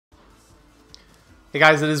Hey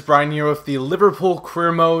guys, it is Brian here with the Liverpool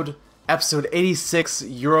Career Mode, episode 86,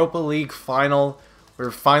 Europa League Final.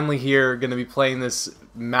 We're finally here, going to be playing this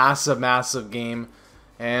massive game.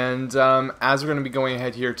 And as we're going to be going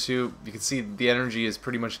ahead here too, you can see the energy is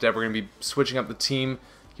pretty much dead. We're going to be switching up the team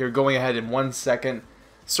here, going ahead in 1 second.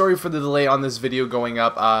 Sorry for the delay on this video going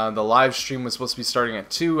up. The live stream was supposed to be starting at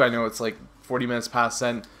 2. I know it's like 40 minutes past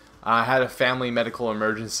then. I had a family medical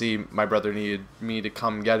emergency. My brother needed me to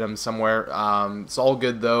come get him somewhere. It's all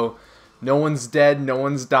good though. No one's dead. No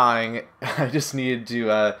one's dying. I just needed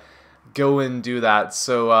to go and do that.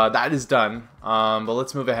 So that is done. But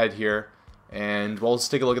let's move ahead here. And we'll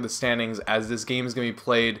just take a look at the standings as this game is going to be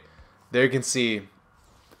played. There you can see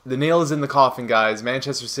the nail is in the coffin, guys.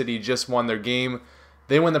 Manchester City just won their game.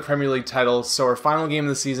 They win the Premier League title. So our final game of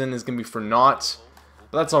the season is going to be for naught.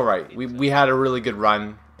 But that's alright. We had a really good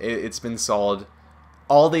run. It's been solid.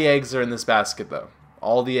 All the eggs are in this basket, though.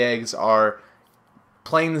 All the eggs are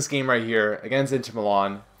playing this game right here against Inter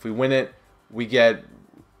Milan. If we win it, we get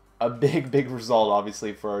a big result,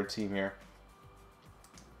 obviously, for our team here.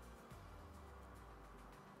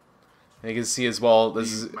 And you can see as well,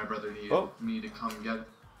 this is... My brother needed me to come get...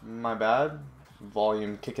 My bad.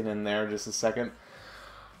 Volume kicking in there just a second.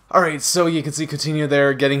 Alright, so you can see Coutinho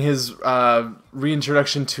there getting his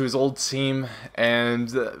reintroduction to his old team, and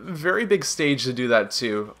very big stage to do that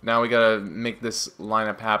too. Now we gotta make this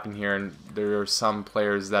lineup happen here, and there are some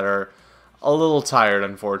players that are a little tired,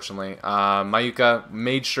 unfortunately. Mayuka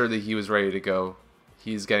made sure that he was ready to go.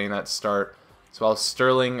 He's getting that start. As well as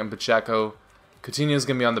Sterling and Pacheco. Coutinho's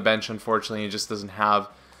gonna be on the bench, unfortunately. He just doesn't have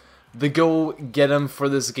the go get him for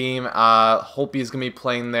this game. Holtby is going to be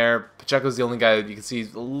playing there. Pacheco's the only guy that you can see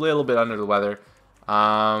is a little bit under the weather.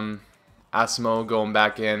 Asamoah going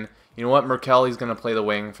back in. You know what? Merkel, he's going to play the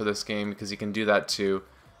wing for this game because he can do that too.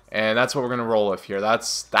 And that's what we're going to roll with here.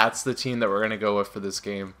 That's the team that we're going to go with for this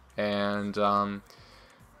game. And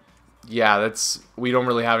yeah, we don't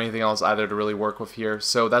really have anything else either to really work with here.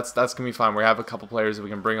 So that's going to be fine. We have a couple players that we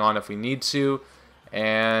can bring on if we need to.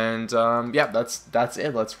 And yeah, that's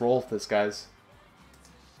it. Let's roll with this, guys.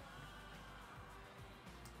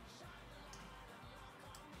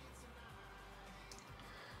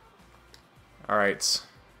 All right.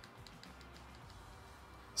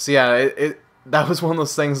 So yeah, that was one of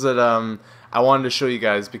those things that I wanted to show you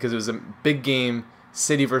guys because it was a big game,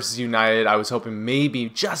 City versus United. I was hoping maybe,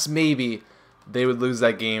 just maybe, they would lose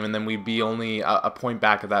that game and then we'd be only a point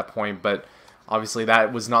back at that point, but obviously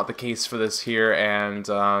that was not the case for this here, and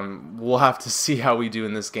we'll have to see how we do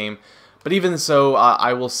in this game. But even so,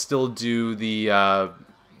 I will still do the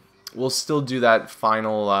we'll still do that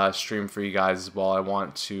final stream for you guys as well. I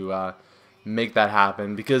want to make that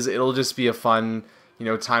happen because it'll just be a fun, you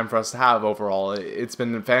know, time for us to have overall. It's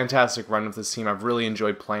been a fantastic run with this team. I've really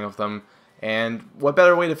enjoyed playing with them, and what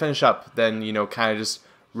better way to finish up than, you know, kind of just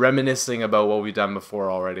reminiscing about what we've done before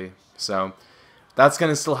already. So that's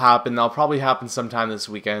going to still happen. That'll probably happen sometime this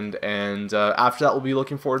weekend. And after that, we'll be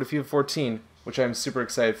looking forward to FIFA 14, which I'm super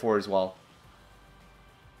excited for as well.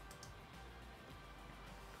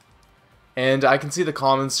 And I can see the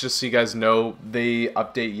comments, just so you guys know, they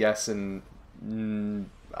update yes and...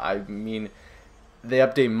 I mean, they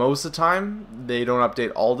update most of the time. They don't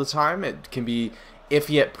update all the time. It can be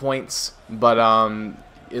iffy at points, but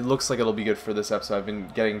it looks like it'll be good for this episode. I've been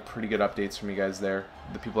getting pretty good updates from you guys there,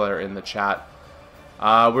 the people that are in the chat.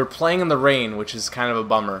 We're playing in the rain, which is kind of a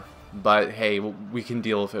bummer, but hey, we can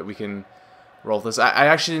deal with it. We can roll with this. I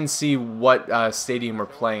actually didn't see what stadium we're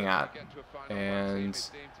playing at, and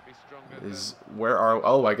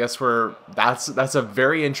oh, I guess that's a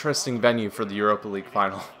very interesting venue for the Europa League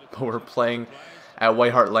final. But we're playing at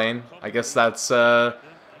White Hart Lane. I guess that's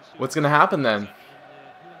what's gonna happen then.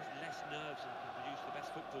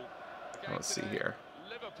 Let's see here.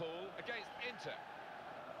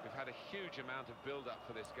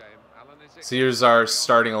 So here's our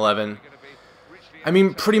starting 11. I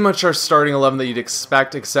mean, pretty much our starting 11 that you'd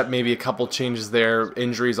expect, except maybe a couple changes there.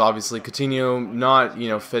 Injuries, obviously. Coutinho, not, you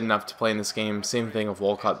know, fit enough to play in this game. Same thing with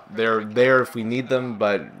Walcott. They're there if we need them,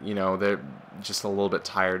 but, you know, they're just a little bit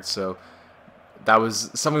tired. So that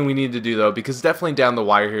was something we needed to do, though, because definitely down the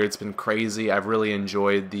wire here, it's been crazy. I've really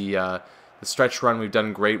enjoyed the stretch run. We've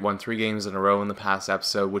done great, won 3 games in a row in the past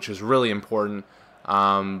episode, which was really important.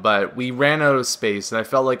 But we ran out of space, and I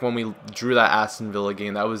felt like when we drew that Aston Villa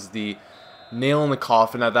game, that was the nail in the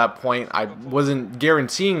coffin at that point. I wasn't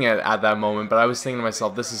guaranteeing it at that moment, but I was thinking to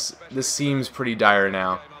myself, this seems pretty dire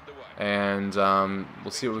now, and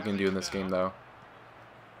we'll see what we can do in this game, though.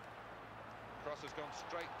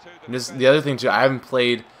 And the other thing too, I haven't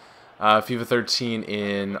played FIFA 13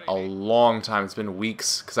 in a long time. It's been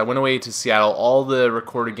weeks because I went away to Seattle. All the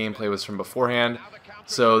recorded gameplay was from beforehand,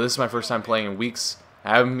 so this is my first time playing in weeks.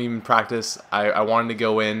 I haven't even practiced. I wanted to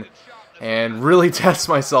go in and really test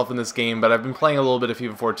myself in this game, but I've been playing a little bit of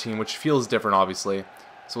FIFA 14, which feels different, obviously.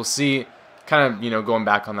 So we'll see, kind of, you know, going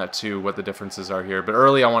back on that too, what the differences are here. But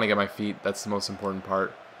early, I want to get my feet. That's the most important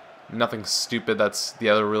part. Nothing stupid. That's the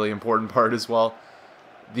other really important part as well.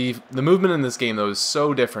 The movement in this game, though, is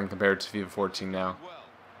so different compared to FIFA 14 now.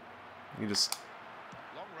 You just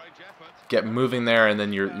get moving there, and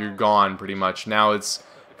then you're gone pretty much. Now it's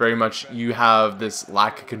very much you have this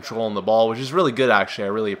lack of control on the ball, which is really good, actually. I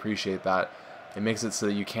really appreciate that. It makes it so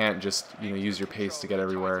that you can't just, you know, use your pace to get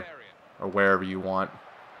everywhere or wherever you want.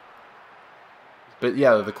 But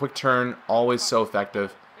yeah, the quick turn, always so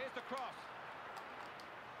effective.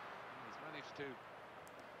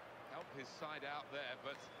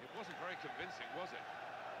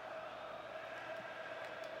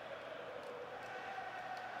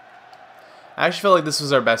 I actually felt like this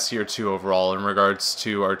was our best year too overall in regards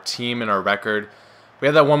to our team and our record. We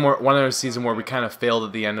had that one other season where we kind of failed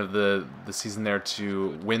at the end of the season there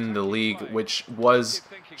to win the league, which was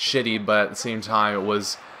shitty, but at the same time it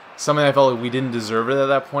was something I felt like we didn't deserve it at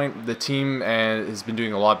that point. The team has been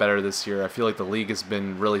doing a lot better this year. I feel like the league has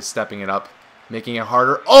been really stepping it up, making it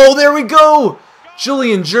harder. Oh, there we go!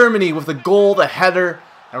 Julien, Germany with the goal, the header,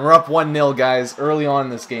 and we're up 1-0, guys, early on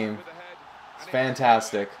in this game. It's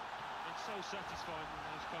fantastic.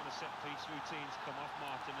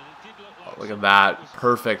 Oh, look at that.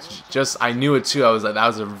 Perfect. Just, I knew it too. I was like, that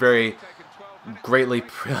was a very greatly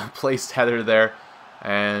placed header there.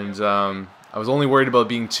 And I was only worried about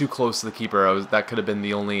being too close to the keeper. That could have been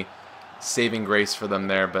the only saving grace for them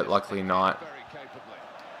there, but luckily not.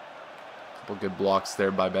 A couple good blocks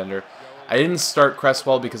there by Bender. I didn't start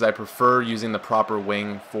Cresswell because I prefer using the proper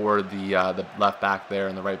wing for the left back there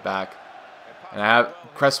and the right back. And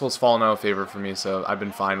Cresswell's fallen out of favor for me, so I've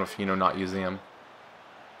been fine with, you know, not using him.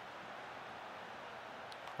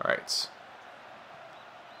 All right.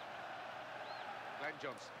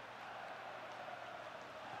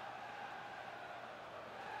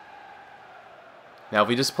 Now, if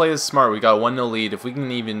we just play this smart, we got a 1-0 lead. If we can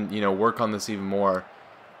even, you know, work on this even more,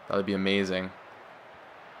 that would be amazing.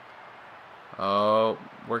 Oh,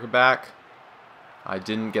 work it back. I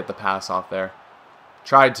didn't get the pass off there.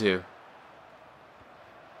 Tried to.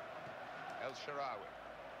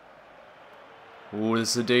 Ooh,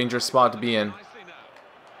 this is a dangerous spot to be in.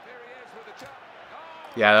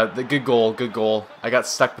 Yeah, the good goal, good goal. I got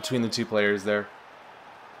stuck between the two players there.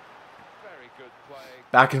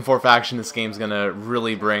 Back and forth action this game's gonna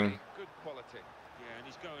really bring.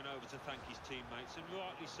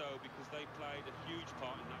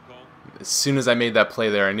 As soon as I made that play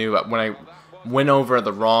there, I knew when I went over at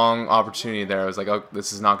the wrong opportunity there, I was like, oh,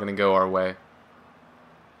 this is not gonna go our way.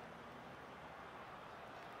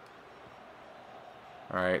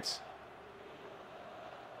 Alright.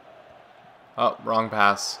 Oh, wrong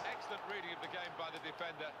pass. Excellent reading of the game by the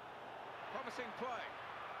defender. Promising play.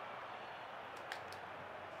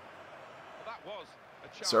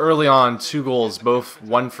 So early on, 2 goals, both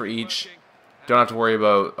 1 for each. Don't have to worry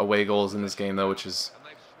about away goals in this game though, which is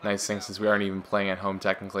a nice thing since we aren't even playing at home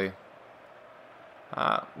technically.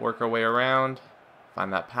 Work our way around,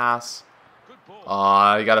 find that pass. You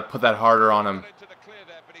got to put that harder on him.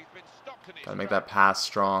 Got to make that pass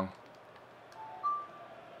strong.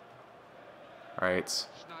 Alright.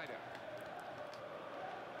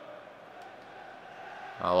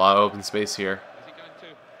 A lot of open space here. Is he going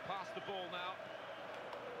to pass the ball now?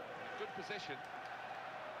 Good position.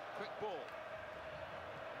 Quick ball.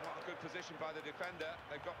 Not a good position by the defender.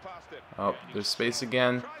 They've got past him. Oh, there's space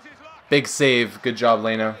again. Big save. Good job,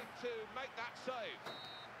 Leno.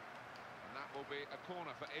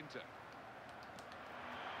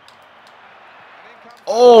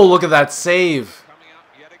 Oh, look at that save.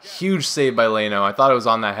 Huge save by Leno. I thought it was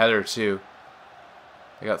on that header too.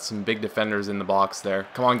 They got some big defenders in the box there.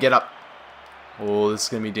 Come on, get up. Oh, this is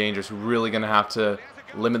going to be dangerous. We're really going to have to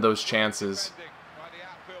limit those chances.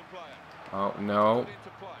 Oh, no.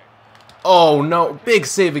 Oh, no. Big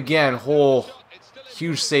save again. Oh,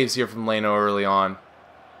 huge saves here from Leno early on.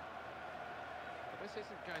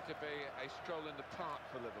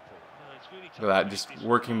 Look at that, just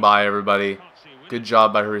working by everybody. Good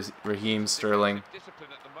job by Raheem, Sterling.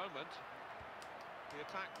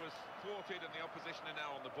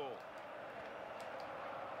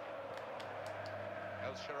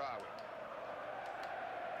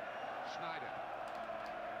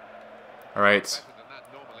 Alright.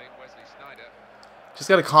 Just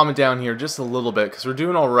got to calm it down here just a little bit because we're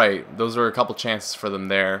doing alright. Those are a couple chances for them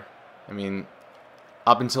there. I mean,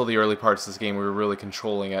 up until the early parts of this game, we were really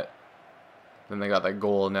controlling it. Then they got that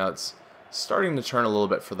goal, and now it's starting to turn a little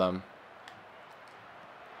bit for them.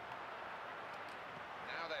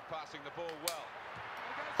 Now they're passing the ball well.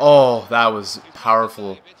 Oh, that was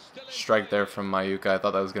powerful strike there from Mayuka. I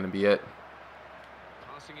thought that was going to be it.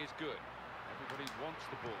 Passing is good. Everybody wants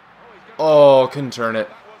the ball. Oh, couldn't turn it.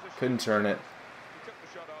 Couldn't turn it. He took the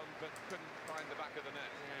shot on, but couldn't find the back of the net.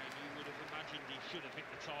 And you would have imagined he should have hit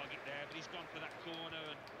the target there, but he's gone for that corner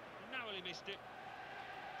and narrowly missed it.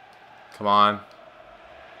 Come on.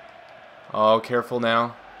 Oh, careful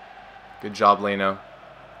now. Good job, Leno.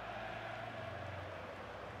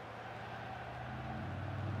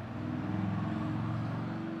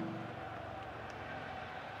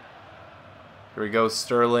 Here we go,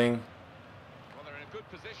 Sterling. Well, they're in a good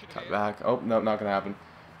position Cut here. back. Oh, no, not going to happen.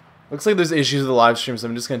 Looks like there's issues with the live stream, so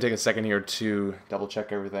I'm just going to take a second here to double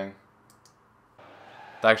check everything.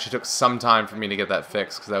 That actually took some time for me to get that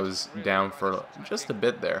fixed because I was down for just a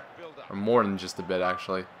bit there. Or more than just a bit,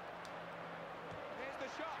 actually.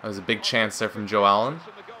 That was a big chance there from Joe Allen.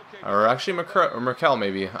 Or actually Merkel,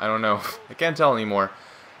 maybe. I don't know. I can't tell anymore.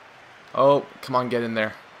 Oh, come on, get in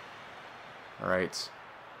there. Alright.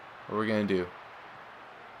 What are we going to do?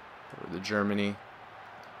 Over to Germany.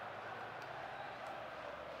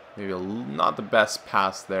 Maybe not the best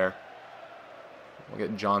pass there. We'll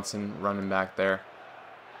get Johnson running back there.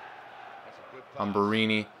 On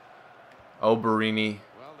Barini. Oh, Barini.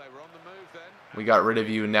 Well, they were on the move then. We got rid of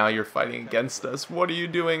you, and now you're fighting against us. What are you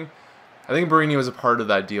doing? I think Barini was a part of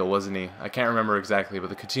that deal, wasn't he? I can't remember exactly, but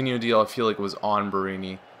the Coutinho deal, I feel like it was on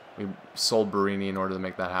Barini. We sold Barini in order to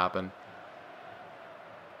make that happen.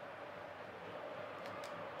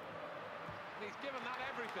 He's given that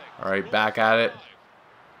everything. Alright, back at it.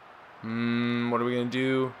 What are we going to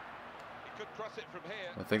do? He could cross it from here.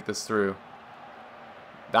 I think this through.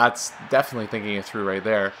 That's definitely thinking it through right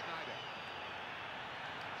there.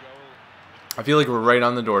 I feel like we're right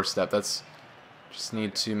on the doorstep. That's just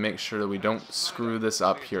need to make sure that we don't screw this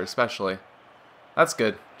up here, especially. That's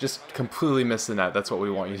good. Just completely miss the net. That's what we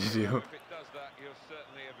want you to do.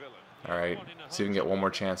 Alright, see if we can get one more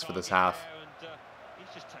chance for this half.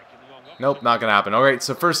 Nope, not going to happen. Alright,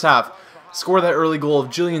 so first half. Score that early goal of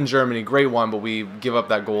Julien, Germany. Great one, but we give up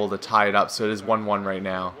that goal to tie it up, so it is 1-1 right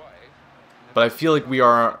now. But I feel like we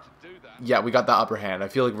are, yeah, we got the upper hand. I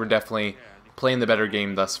feel like we're definitely playing the better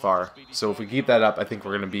game thus far. So if we keep that up, I think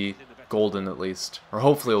we're going to be golden at least. Or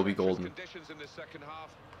hopefully we'll be golden.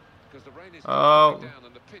 Oh.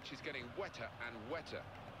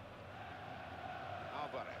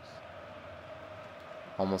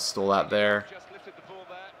 Almost stole that there.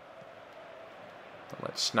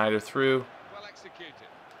 Let Schneider through. Well executed.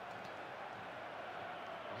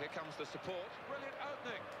 Well, here comes the support. Brilliant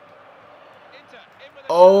opening.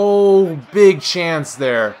 Oh, big chance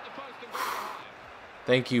there.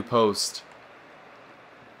 Thank you, post.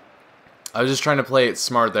 I was just trying to play it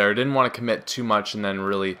smart there. I didn't want to commit too much and then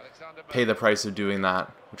really pay the price of doing that,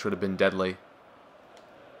 which would have been deadly.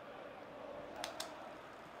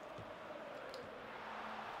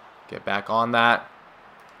 Get back on that.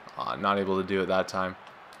 Not able to do it that time.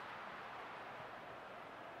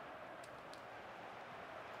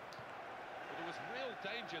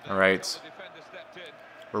 Alright.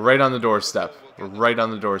 We're right on the doorstep. We're right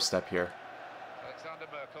on the doorstep here.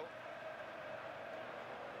 Merkel.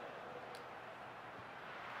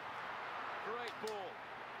 Great ball.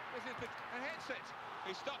 This is and hits it.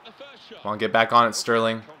 He stopped the first shot. Come on, get back on it,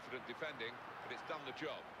 Sterling. Confident defending, but it's done the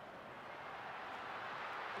job.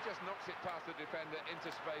 He just knocks it past the defender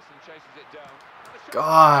into space and chases it down.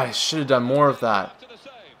 Gosh, should have done more of that.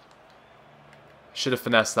 Should have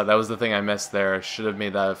finessed that. That was the thing I missed there. I should have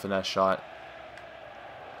made that a finesse shot.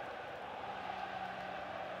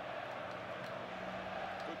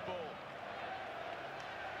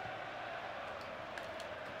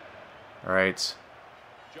 Alright.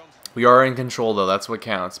 We are in control though, that's what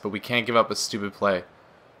counts, but we can't give up a stupid play.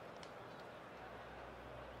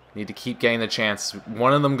 Need to keep getting the chance.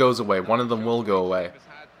 One of them goes away. One of them will go away.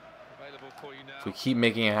 If we keep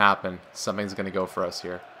making it happen, something's going to go for us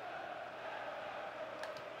here.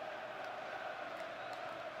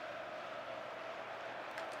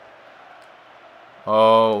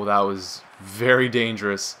 Oh, that was very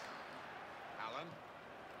dangerous.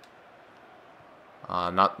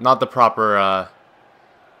 Not the proper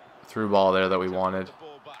through ball there that we wanted.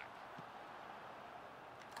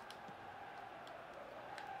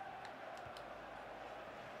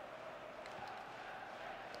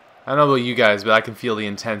 I don't know about you guys, but I can feel the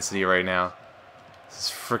intensity right now. This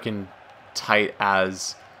is freaking tight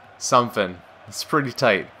as something. It's pretty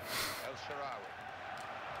tight.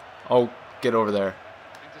 Oh, get over there.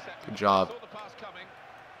 Good job.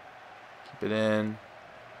 Keep it in.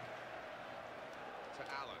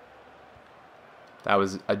 That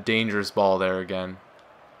was a dangerous ball there again.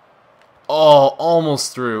 Oh,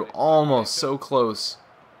 almost through. Almost. So close.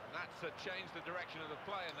 That's changed the direction of the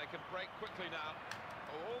play, and they can break quickly now.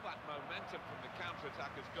 All that momentum from the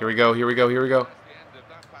counter-attack has gone. Here we go. Here we go. Here we go. That's the end of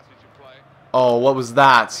that passage of play. Oh, what was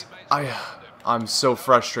that? I'm so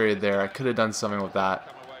frustrated there. I could have done something with that.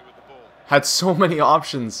 Come away with the ball. Had so many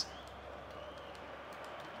options.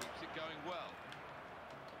 Keeps it going well.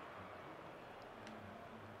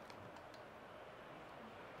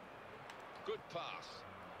 Good pass.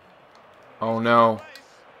 Oh no.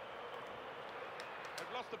 They've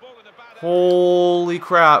lost the ball in a bad area. Holy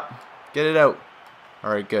crap. Get it out.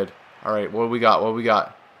 Alright, good. Alright, what do we got? What do we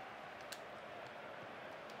got?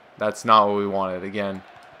 That's not what we wanted again. And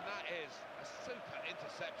that is a super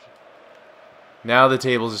interception. Now the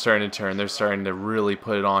tables are starting to turn. They're starting to really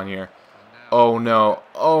put it on here. Oh no.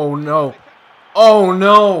 Oh no. Oh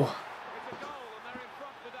no. It's a goal, and they're in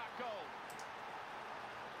front with that goal.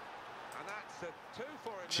 And that's a 2 for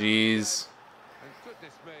him now. Jeez. And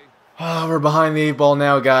goodness me, Ah, we're behind the 8 ball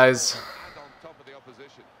now, guys. and on top of the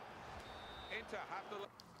opposition. Inter have the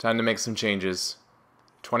Time to make some changes.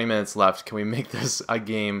 20 minutes left. Can we make this a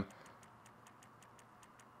game?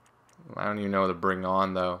 I don't even know what to bring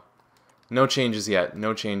on, though. No changes yet.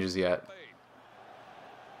 No changes yet. lead.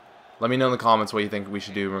 Let me know in the comments what you think we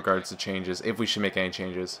should do in regards to changes, if we should make any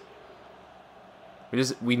changes.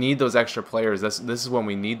 We need those extra players. This is when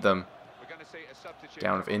we need them. We're going to see a substitute.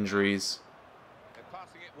 Down with injuries. They're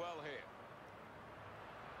passing it well here.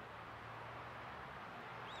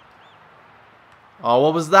 Oh,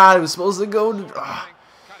 what was that? It was supposed to go to... Cut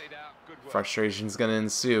it out. Good work. Frustration's going to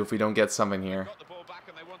ensue if we don't get something here. Got the ball back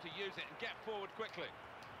and they want to use it and get forward quickly.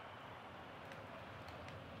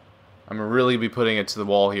 I'm going to really be putting it to the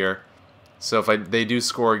wall here. So if they do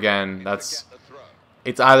score again, that's... Get the throw.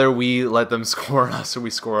 It's either we let them score on us or we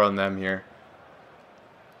score on them here.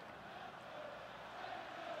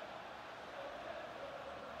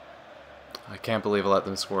 I can't believe I let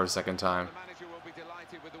them score a second time. The manager will be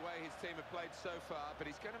delighted with the way his team have played so far, but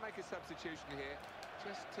he's going to make a substitution here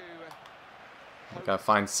just to hope Gotta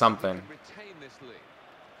find something. he can retain this lead.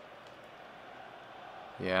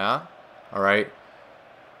 Yeah. Alright.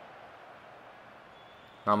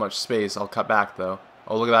 Not much space. I'll cut back though.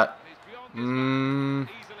 Oh, look at that. He's beyond his man,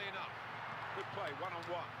 easily enough. Good play,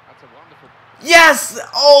 one-on-one. That's a wonderful. Yes!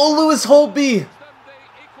 Oh, Lewis Holtby! Them the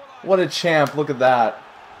equaliser. What a champ. Look at that.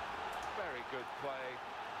 Very good play,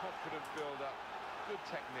 confident build-up, good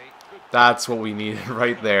technique, good. That's what we needed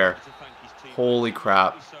right there. To thank his team. Holy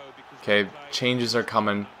crap. So because Okay, they played changes are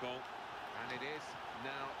coming. goal. And it is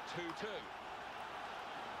now 2-2.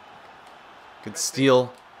 Good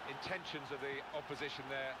steal. Intentions of the opposition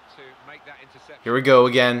there to make that interception. Here we go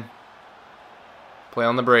again. Play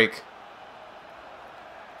on the break.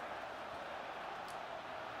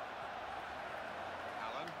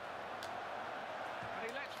 Allen. And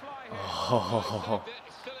he lets fly here. Oh.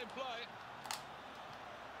 It's still in play.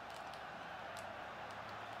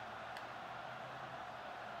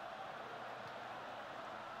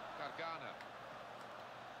 Gargano.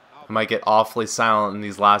 I might get awfully silent in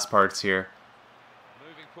these last parts here.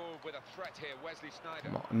 Moving forward with a threat here, Wesley Sneijder.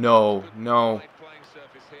 Come on. No, Good no. wide playing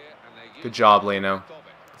surface here, and they're Good using job, the Leno. depth of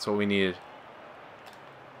it. That's what we needed.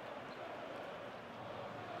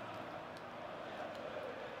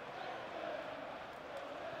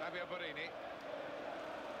 Fabio Borini.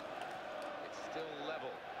 It's still level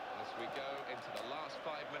as we go into the last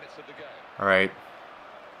 5 minutes of the game. Alright.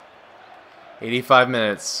 85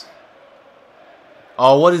 minutes.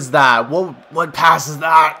 Oh, what is that? What pass is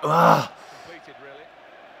that? Ugh. Completed, really.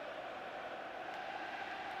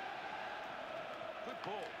 Good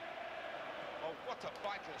ball. Oh, what a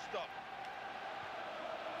vital stop.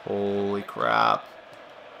 Holy crap.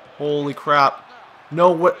 Holy crap.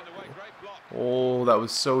 No, what? In the way, great block. Oh, that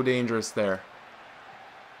was so dangerous there.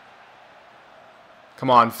 Come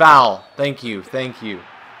on, foul. Thank you, thank you. The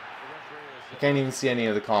referee I can't even see any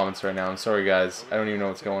of the comments right now. I'm sorry, guys. I don't even know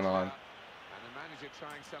what's going on. And the manager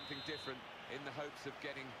trying something different in the hopes of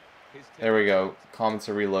getting his team. There we go. Comments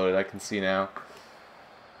are reloaded. I can see now.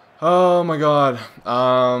 Oh my god.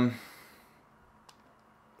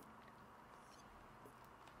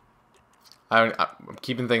 I'm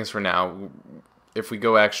keeping things for now. If we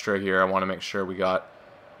go extra here, I want to make sure we got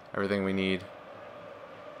everything we need.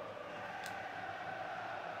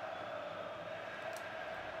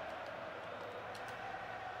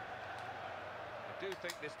 I do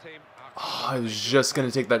think this team are Oh, I was just going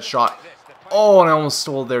to take that shot. Oh, and I almost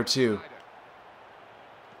stole there too.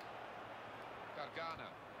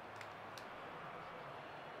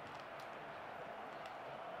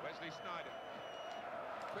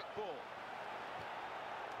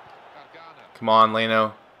 Come on,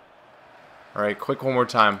 Leno. Alright, quick one more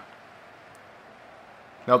time.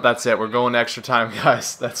 Nope, that's it. We're going to extra time,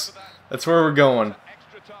 guys. That's where we're going.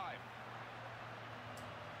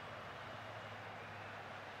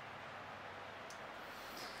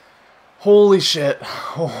 Holy shit.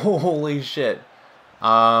 Holy shit.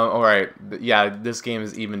 Alright. Yeah, this game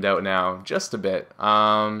is evened out now. Just a bit.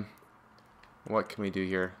 What can we do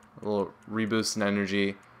here? A little reboost in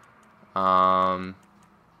energy. I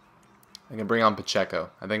can bring on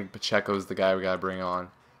Pacheco. I think Pacheco is the guy we gotta bring on.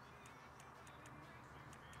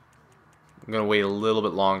 I'm gonna wait a little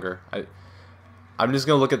bit longer. I'm just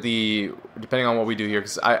gonna look at the, depending on what we do here,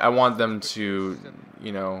 because I want them to,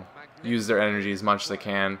 you know, use their energy as much as they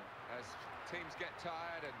can.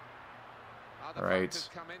 Alright.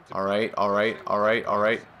 Alright, alright, alright,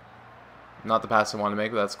 alright. Not the pass I want to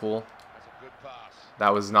make, but that's cool.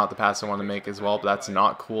 That was not the pass I want to make as well, but that's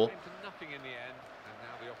not cool.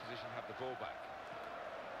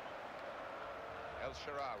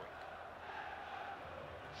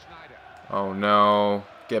 Oh no.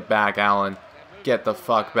 Get back, Allen. Get the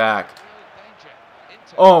fuck back.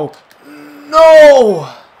 Oh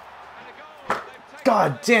no!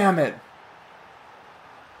 God damn it.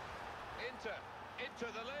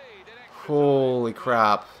 Holy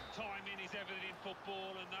crap. Timing is everything in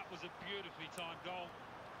football, and that was a beautifully timed goal.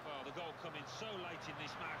 Well, the goal coming so late in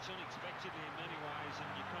this match, unexpectedly in many ways, and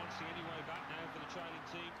you can't see any way back now for the trailing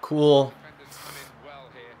team. Cool.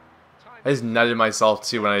 I just nutted myself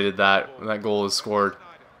too when I did that, when that goal was scored.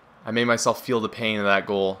 I made myself feel the pain of that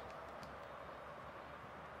goal.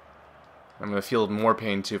 I'm going to feel more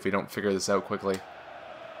pain too if we don't figure this out quickly.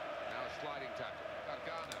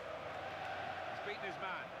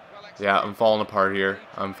 Yeah, I'm falling apart here.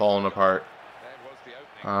 I'm falling apart.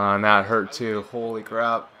 And that hurt too. Holy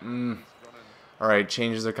crap. Alright,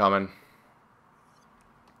 changes are coming.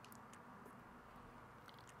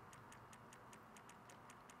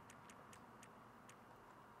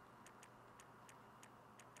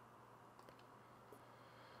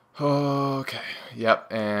 Okay.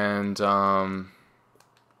 Yep, and let's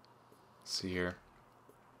see here.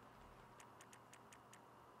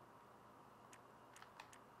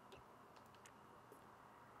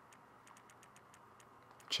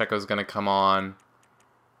 Checo's gonna come on.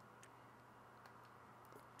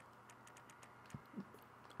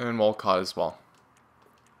 And Walcott as well.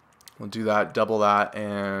 We'll do that, double that,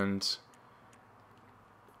 and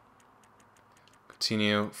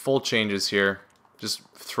Coutinho. Full changes here. Just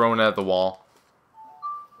throwing it at the wall.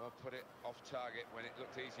 Well, put it off target when it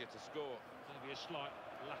looked easier to score. Maybe a slight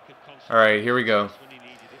lack of concentration. Alright, here we go.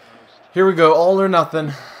 Here we go, all or nothing.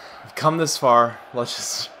 We've come this far. Let's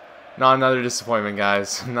just... Not another disappointment,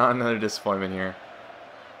 guys. Not another disappointment here.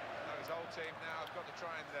 His whole team now have got to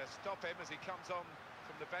try and stop him as he comes on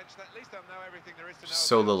from the bench. At least they'll know everything there is to know.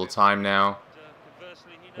 So little time now.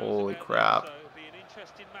 Holy crap. So it'll be an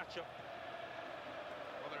interesting matchup.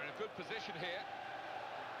 Well, they're in a good position here.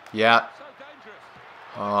 Yeah. So dangerous.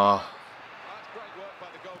 Oh. That's great work by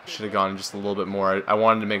the goalkeeper. Should have gone just a little bit more. I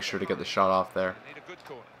wanted to make sure to get the shot off there. They need a good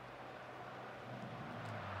corner.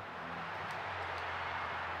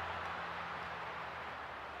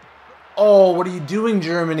 Oh, what are you doing,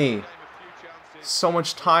 Germany? So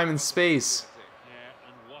much time and space.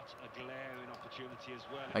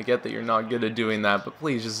 I get that you're not good at doing that, but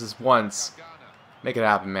please, just this once. Make it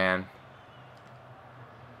happen, man.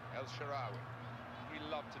 We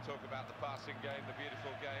love to talk about the passing game, the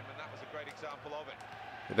beautiful game, and that was a great example of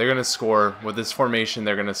it. They're going to score. With this formation,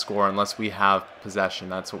 they're going to score unless we have possession.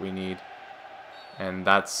 That's what we need. And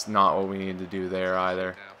that's not what we need to do there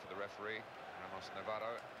either.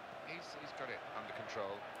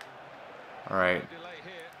 Alright.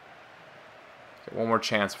 One more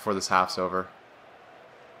chance before this half's over.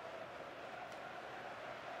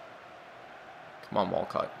 Come on,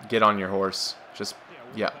 Walcott. Get on your horse. Just,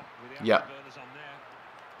 yeah. Yeah.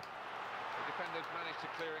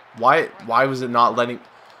 Why was it not letting...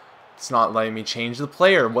 It's not letting me change the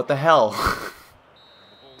player. What the hell?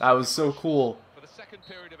 That was so cool. For the second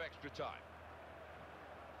period of extra time.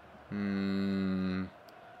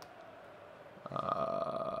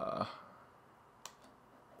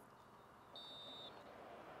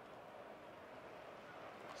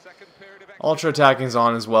 Ultra attacking's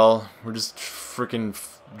on as well. We're just freaking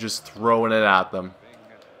just throwing it at them.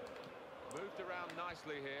 Moved around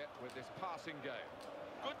nicely here with this passing game.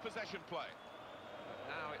 Good possession play. But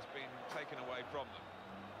now it's been taken away from them.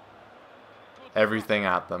 Everything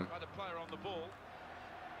at them. By the player on the ball.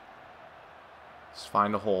 Just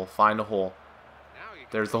find a hole. Find a hole.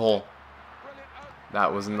 There's the hole.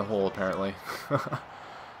 That was in the hole, apparently.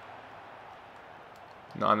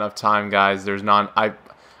 Not enough time, guys. There's not...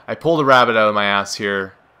 I pulled a rabbit out of my ass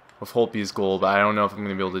here with Holtby's goal, but I don't know if I'm going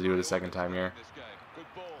to be able to do it a second time here.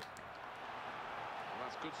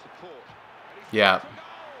 Yeah.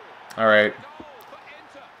 Alright.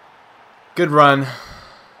 Good run.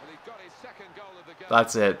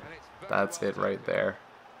 That's it. That's it right there.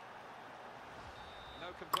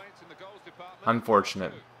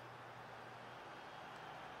 Unfortunate.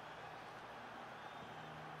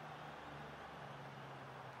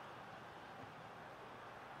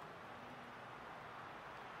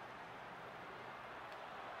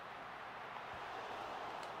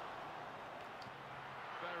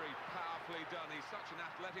 Done. He's such an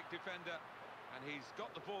athletic defender, and he's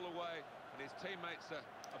got the ball away, and his teammates are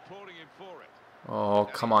applauding him for it. Oh,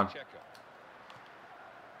 come on. That's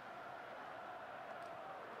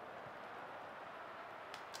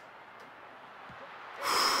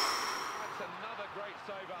another great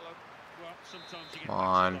save, Alan. Well, sometimes you get Come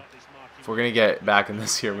on. like this, Martin. If we're going to get back in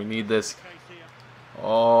this here, we need this.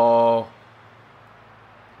 Oh.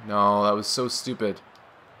 No, that was so stupid.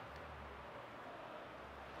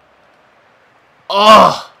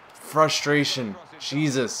 Oh, frustration.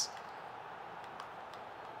 Jesus.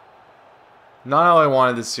 Not how I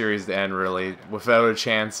wanted this series to end, really. Without a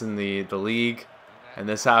chance in the league. And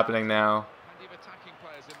this happening now.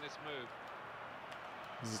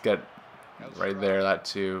 This is good. Right there, that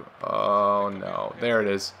too. Oh, no. There it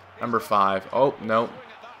is. Number 5. Oh, no.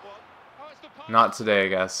 Not today, I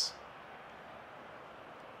guess.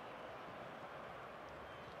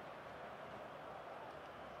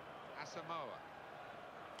 Asamoah.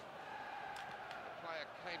 The player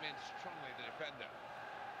came in strongly, the defender.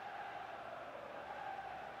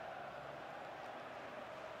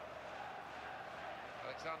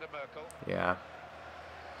 Alexander Merkel. Yeah.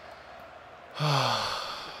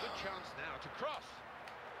 Good chance now to cross.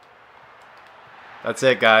 That's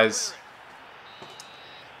it, guys.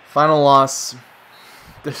 Final loss.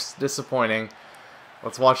 Disappointing.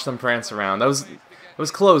 Let's watch them prance around. It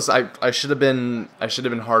was close. I should have been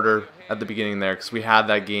harder at the beginning there, because we had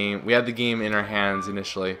that game. We had the game in our hands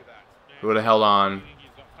initially. We would have held on.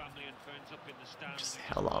 Just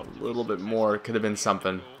held on a little bit more. Could have been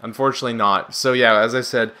something. Unfortunately not. So yeah, as I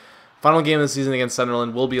said, final game of the season against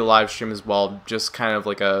Sunderland will be a live stream as well. Just kind of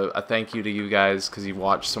like a thank you to you guys, because you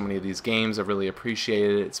watched so many of these games. I really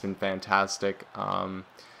appreciate it. It's been fantastic.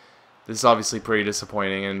 This is obviously pretty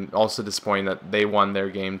disappointing, and also disappointing that they won their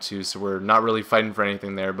game too, so we're not really fighting for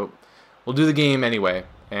anything there, but we'll do the game anyway,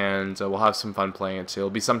 and we'll have some fun playing it too. It'll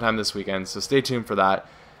be sometime this weekend, so stay tuned for that.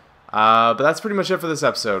 But that's pretty much it for this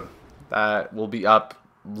episode. That will be up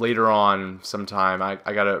later on sometime. I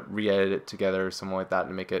gotta re-edit it together or something like that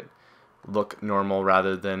to make it look normal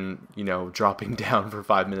rather than, you know, dropping down for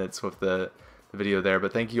 5 minutes with the video there.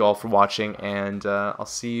 But thank you all for watching, and I'll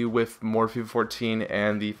see you with more FIFA 14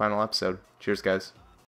 and the final episode. Cheers, guys.